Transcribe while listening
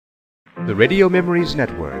The Radio Memories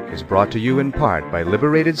Network is brought to you in part by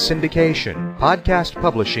Liberated Syndication, podcast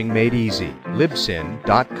publishing made easy,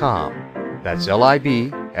 libsyn.com. That's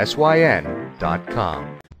libsyn.com.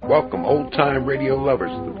 Welcome, old-time radio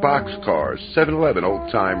lovers of the Boxcars 711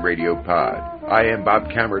 Old-Time Radio Pod. I am Bob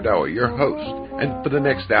Camarodello, your host, and for the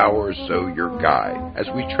next hour or so, your guide, as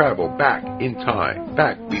we travel back in time,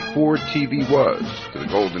 back before TV was, to the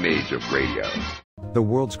golden age of radio. The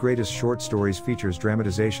World's Greatest Short Stories features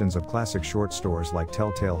dramatizations of classic short stories like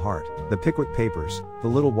Telltale Heart, The Pickwick Papers, The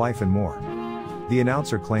Little Wife and more. The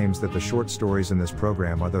announcer claims that the short stories in this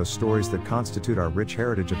program are those stories that constitute our rich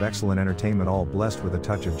heritage of excellent entertainment, all blessed with a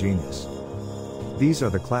touch of genius. These are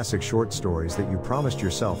the classic short stories that you promised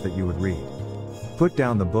yourself that you would read. Put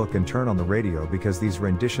down the book and turn on the radio, because these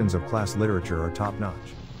renditions of class literature are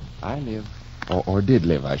top-notch. I live, or did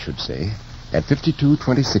live, I should say, at 52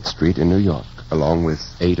 26th Street in New York, along with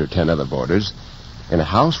 8 or 10 other boarders, in a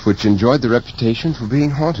house which enjoyed the reputation for being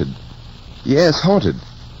haunted. Yes, haunted.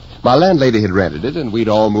 My landlady had rented it, and we'd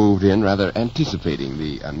all moved in rather anticipating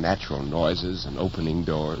the unnatural noises and opening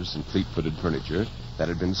doors and fleet-footed furniture that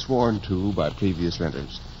had been sworn to by previous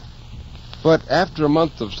renters. But after a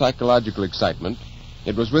month of psychological excitement,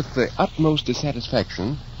 it was with the utmost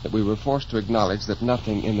dissatisfaction that we were forced to acknowledge that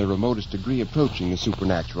nothing in the remotest degree approaching the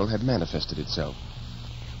supernatural had manifested itself.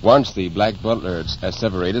 Once the black butler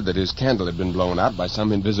asseverated that his candle had been blown out by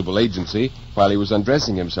some invisible agency while he was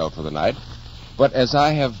undressing himself for the night. But as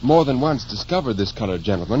I have more than once discovered this colored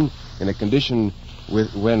gentleman in a condition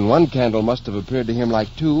when one candle must have appeared to him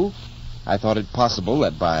like two, I thought it possible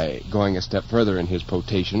that by going a step further in his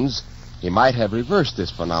potations, he might have reversed this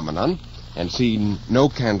phenomenon and seen no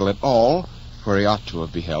candle at all, where he ought to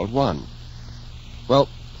have beheld one. Well,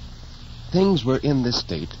 things were in this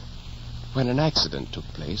state when an accident took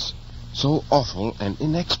place, so awful and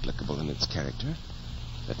inexplicable in its character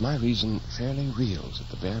that my reason fairly reels at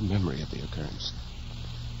the bare memory of the occurrence.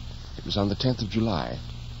 It was on the 10th of July.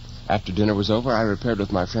 After dinner was over, I repaired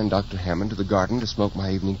with my friend Dr. Hammond to the garden to smoke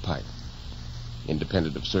my evening pipe.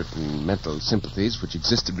 Independent of certain mental sympathies which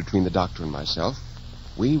existed between the doctor and myself,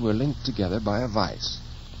 we were linked together by a vice.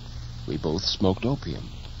 We both smoked opium.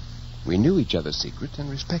 We knew each other's secret and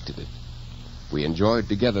respected it. We enjoyed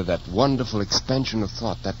together that wonderful expansion of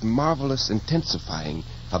thought, that marvelous intensifying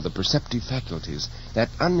of the perceptive faculties, that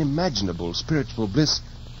unimaginable spiritual bliss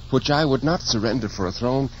which I would not surrender for a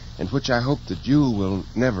throne, and which I hope that you will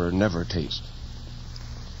never, never taste.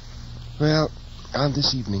 Well, on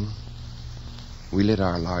this evening, we lit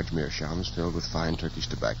our large meerschaums filled with fine Turkish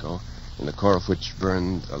tobacco, in the core of which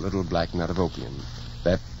burned a little black nut of opium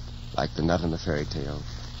that, like the nut in the fairy tale,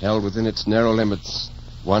 held within its narrow limits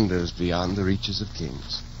wonders beyond the reaches of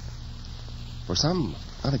kings. For some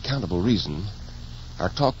unaccountable reason, our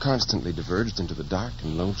talk constantly diverged into the dark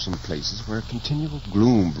and lonesome places where a continual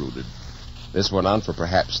gloom brooded. This went on for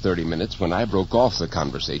perhaps 30 minutes when I broke off the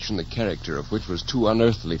conversation, the character of which was too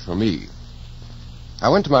unearthly for me. I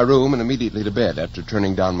went to my room and immediately to bed, after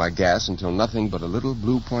turning down my gas until nothing but a little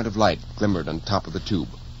blue point of light glimmered on top of the tube.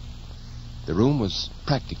 The room was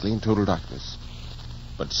practically in total darkness,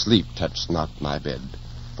 but sleep touched not my bed,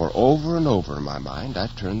 for over and over in my mind I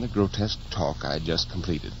turned the grotesque talk I had just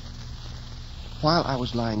completed. While I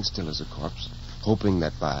was lying still as a corpse, hoping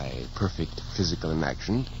that by perfect physical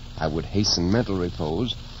inaction I would hasten mental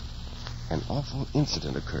repose, an awful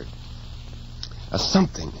incident occurred. A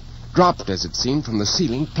something dropped, as it seemed, from the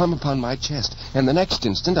ceiling plumb upon my chest, and the next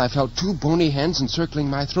instant I felt 2 bony hands encircling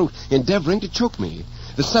my throat, endeavoring to choke me.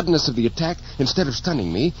 The suddenness of the attack, instead of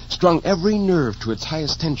stunning me, strung every nerve to its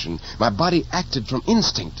highest tension. My body acted from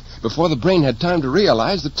instinct before the brain had time to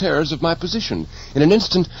realize the terrors of my position. In an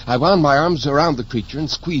instant, I wound my arms around the creature and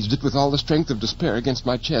squeezed it with all the strength of despair against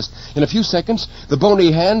my chest. In a few seconds, the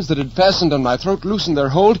bony hands that had fastened on my throat loosened their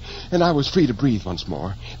hold, and I was free to breathe once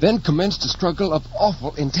more. Then commenced a struggle of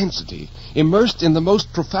awful intensity. Immersed in the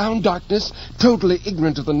most profound darkness, totally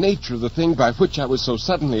ignorant of the nature of the thing by which I was so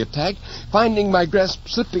suddenly attacked, finding my grasp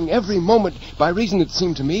slipping every moment by reason, it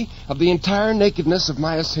seemed to me, of the entire nakedness of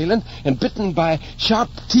my assailant, and bitten by sharp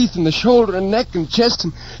teeth in the shoulder and neck and chest,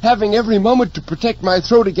 and having every moment to protect my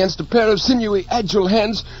throat against a pair of sinewy, agile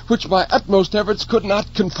hands which my utmost efforts could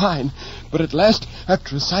not confine. But at last,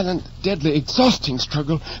 after a silent, deadly, exhausting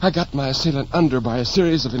struggle, I got my assailant under by a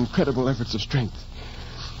series of incredible efforts of strength.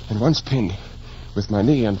 And once pinned, with my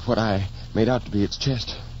knee on what I made out to be its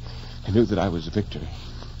chest, I knew that I was a victor.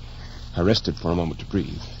 I rested for a moment to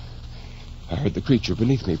breathe. I heard the creature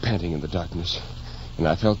beneath me panting in the darkness, and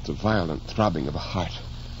I felt the violent throbbing of a heart.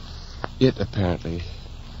 It, apparently,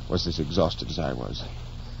 was as exhausted as I was.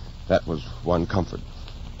 That was one comfort.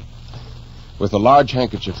 With a large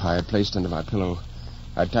handkerchief I had placed under my pillow,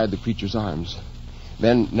 I tied the creature's arms.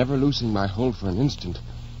 Then, never losing my hold for an instant,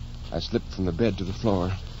 I slipped from the bed to the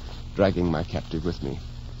floor, dragging my captive with me.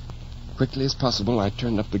 Quickly as possible, I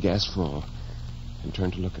turned up the gas full and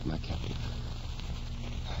turned to look at my captive.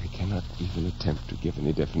 I cannot even attempt to give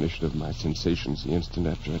any definition of my sensations the instant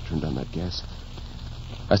after I turned on that gas.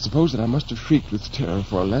 I suppose that I must have shrieked with terror,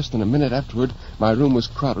 for less than a minute afterward, my room was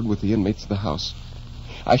crowded with the inmates of the house.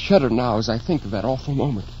 I shudder now as I think of that awful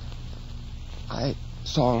moment. I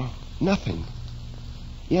saw nothing.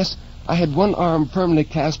 Yes, I had one arm firmly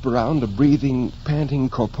clasped around a breathing, panting,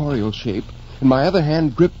 corporeal shape, and my other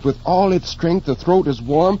hand gripped with all its strength a throat as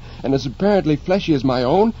warm and as apparently fleshy as my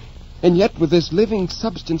own, and yet with this living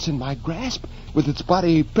substance in my grasp, with its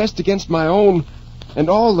body pressed against my own, and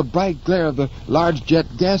all the bright glare of the large jet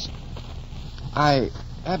gas, I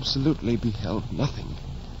absolutely beheld nothing.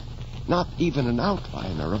 Not even an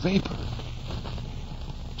outline or a vapor.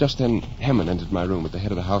 Just then, Hammond entered my room at the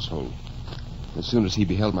head of the household. As soon as he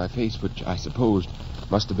beheld my face, which I supposed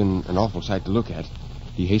must have been an awful sight to look at,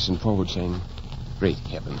 he hastened forward, saying, "Great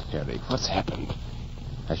heaven, Harry, what's happened?"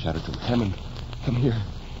 I shouted to him, "Hammond, come here.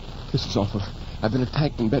 This is awful. I've been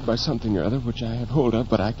attacked in bed by something or other which I have hold of,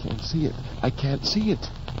 but I can't see it. I can't see it."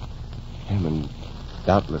 Hammond,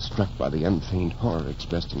 doubtless struck by the unfeigned horror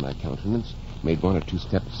expressed in my countenance, made one or two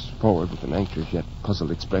steps forward with an anxious yet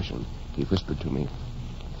puzzled expression. He whispered to me,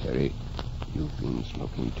 "Harry, you've been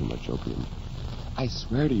smoking too much opium." "I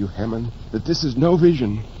swear to you, Hammond, that this is no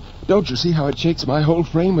vision. Don't you see how it shakes my whole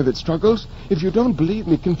frame with its struggles? If you don't believe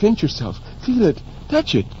me, convince yourself. Feel it.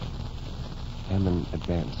 Touch it." Hammond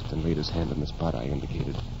advanced and laid his hand on the spot I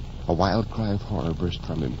indicated. A wild cry of horror burst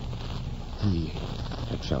from him. He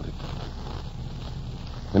had felt it.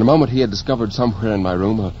 In a moment he had discovered somewhere in my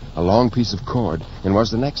room a long piece of cord, and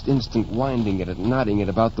was the next instant winding it and knotting it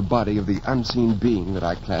about the body of the unseen being that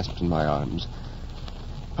I clasped in my arms.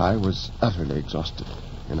 I was utterly exhausted,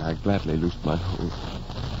 and I gladly loosed my hold.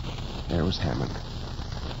 There was Hammond,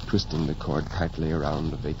 twisting the cord tightly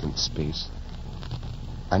around the vacant space.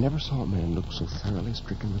 I never saw a man look so thoroughly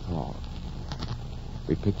stricken with awe.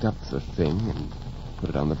 We picked up the thing and put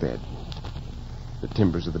it on the bed. The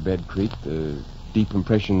timbers of the bed creaked. The deep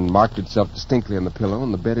impression marked itself distinctly on the pillow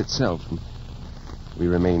and the bed itself. We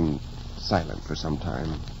remained silent for some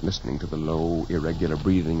time, listening to the low, irregular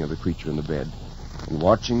breathing of the creature in the bed, and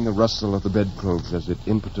watching the rustle of the bedclothes as it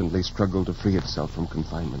impotently struggled to free itself from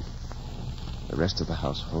confinement. The rest of the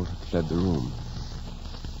household had fled the room.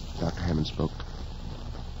 Dr. Hammond spoke.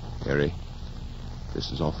 "Harry,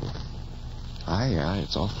 this is awful." Aye,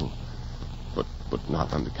 it's awful. But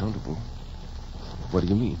not unaccountable." "What do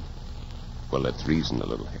you mean?" "Well, let's reason a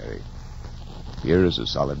little, Harry. Here is a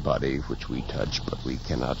solid body which we touch, but we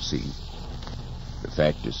cannot see. The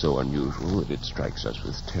fact is so unusual that it strikes us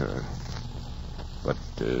with terror. But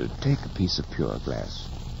take a piece of pure glass.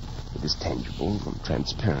 It is tangible and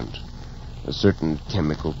transparent. A certain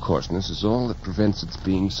chemical coarseness is all that prevents its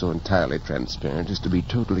being so entirely transparent as to be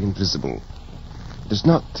totally invisible. It is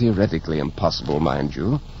not theoretically impossible, mind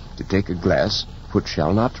you, to take a glass which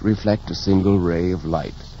shall not reflect a single ray of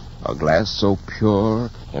light, a glass so pure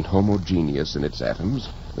and homogeneous in its atoms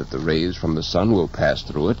that the rays from the sun will pass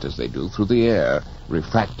through it as they do through the air,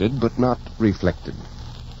 refracted but not reflected.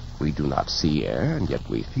 We do not see air, and yet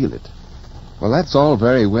we feel it." "Well, that's all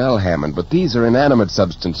very well, Hammond, but these are inanimate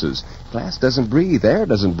substances. Glass doesn't breathe. Air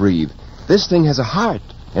doesn't breathe. This thing has a heart,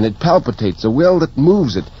 and it palpitates, a will that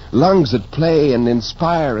moves it, lungs that play and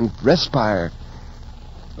inspire and respire."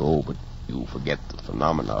 "Oh, but you forget the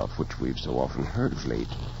phenomena of which we've so often heard of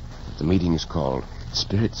late. The meeting is called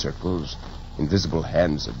spirit circles. Invisible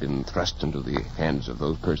hands have been thrust into the hands of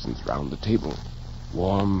those persons round the table.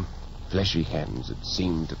 Warm, fleshy hands that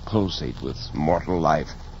seem to pulsate with mortal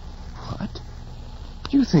life." "What?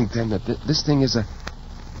 You think, then, that this thing is a—"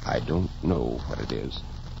 "I don't know what it is.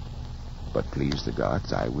 But please the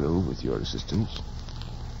gods, I will, with your assistance,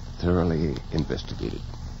 thoroughly investigate it."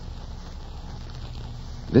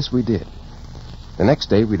 This we did. The next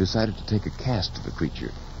day we decided to take a cast of the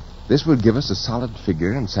creature. This would give us a solid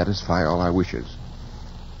figure and satisfy all our wishes.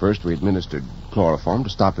 First we administered chloroform to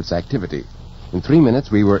stop its activity. In 3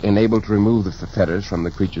 minutes we were enabled to remove the fetters from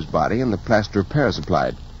the creature's body and the plaster of Paris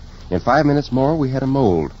applied. In 5 minutes more we had a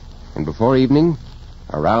mold, and before evening,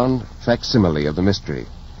 a round facsimile of the mystery.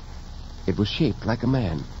 It was shaped like a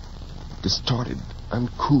man, distorted,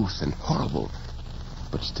 uncouth, and horrible,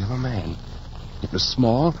 but still a man. It was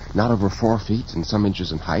small, not over 4 feet and some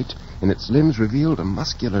inches in height, and its limbs revealed a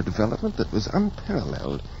muscular development that was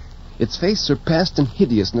unparalleled. Its face surpassed in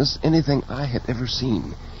hideousness anything I had ever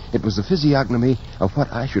seen. It was the physiognomy of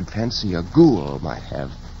what I should fancy a ghoul might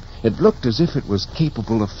have. It looked as if it was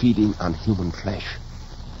capable of feeding on human flesh.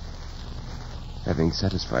 Having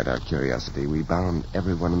satisfied our curiosity, we bound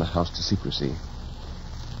everyone in the house to secrecy.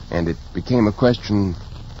 And it became a question,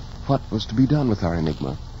 what was to be done with our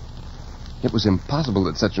enigma? It was impossible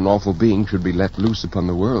that such an awful being should be let loose upon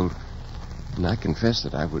the world. And I confess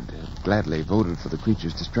that I would have gladly voted for the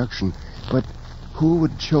creature's destruction. But who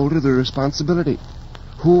would shoulder the responsibility?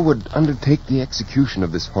 Who would undertake the execution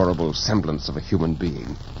of this horrible semblance of a human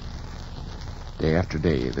being? Day after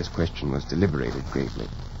day, this question was deliberated gravely.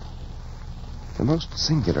 The most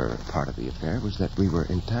singular part of the affair was that we were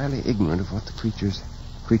entirely ignorant of what the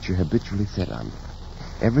creature habitually fed on.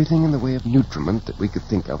 Everything in the way of nutriment that we could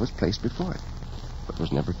think of was placed before it, but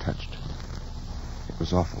was never touched. It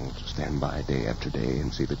was awful to stand by day after day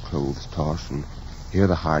and see the clothes toss and hear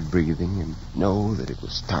the hard breathing and know that it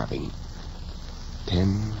was starving.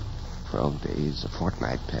 10, 12 days, a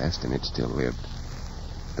fortnight passed, and it still lived.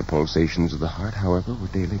 The pulsations of the heart, however, were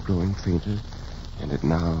daily growing fainter, and had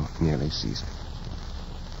now nearly ceased.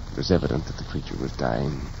 It was evident that the creature was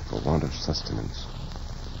dying for want of sustenance.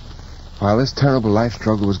 While this terrible life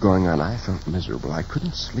struggle was going on, I felt miserable. I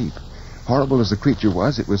couldn't sleep. Horrible as the creature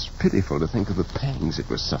was, it was pitiful to think of the pangs it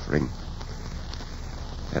was suffering.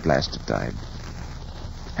 At last it died.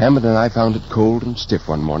 Hammond and I found it cold and stiff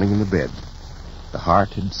one morning in the bed. The heart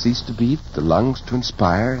had ceased to beat, the lungs to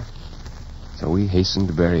inspire, so we hastened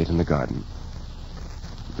to bury it in the garden.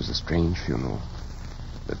 It was a strange funeral,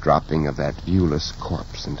 the dropping of that viewless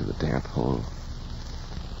corpse into the damp hole.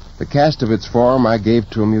 The cast of its form I gave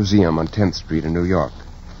to a museum on 10th Street in New York.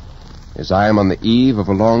 As I am on the eve of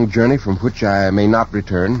a long journey from which I may not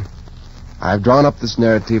return, I have drawn up this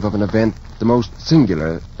narrative of an event the most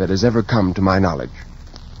singular that has ever come to my knowledge.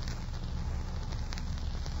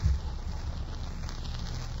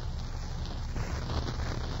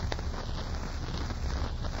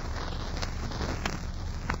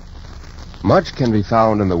 Much can be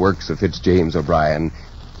found in the works of Fitzjames O'Brien.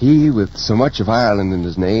 He, with so much of Ireland in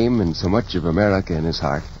his name and so much of America in his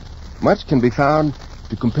heart, much can be found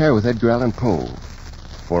to compare with Edgar Allan Poe.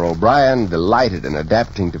 For O'Brien delighted in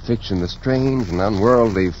adapting to fiction the strange and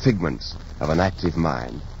unworldly figments of an active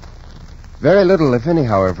mind. Very little, if any,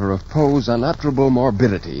 however, of Poe's unutterable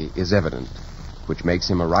morbidity is evident, which makes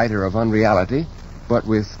him a writer of unreality, but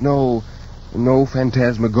with no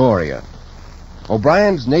phantasmagoria.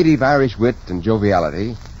 O'Brien's native Irish wit and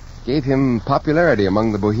joviality gave him popularity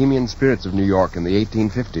among the bohemian spirits of New York in the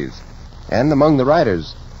 1850s, and among the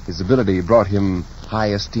writers, his ability brought him high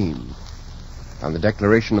esteem. On the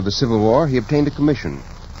declaration of the Civil War, he obtained a commission,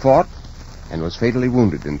 fought, and was fatally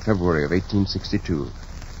wounded in February of 1862,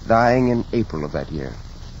 dying in April of that year.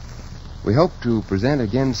 We hope to present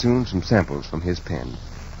again soon some samples from his pen.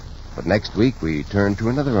 But next week we turn to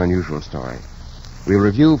another unusual story. We'll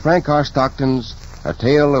review Frank R. Stockton's A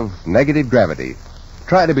Tale of Negative Gravity.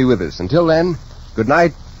 Try to be with us. Until then, good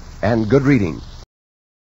night and good reading.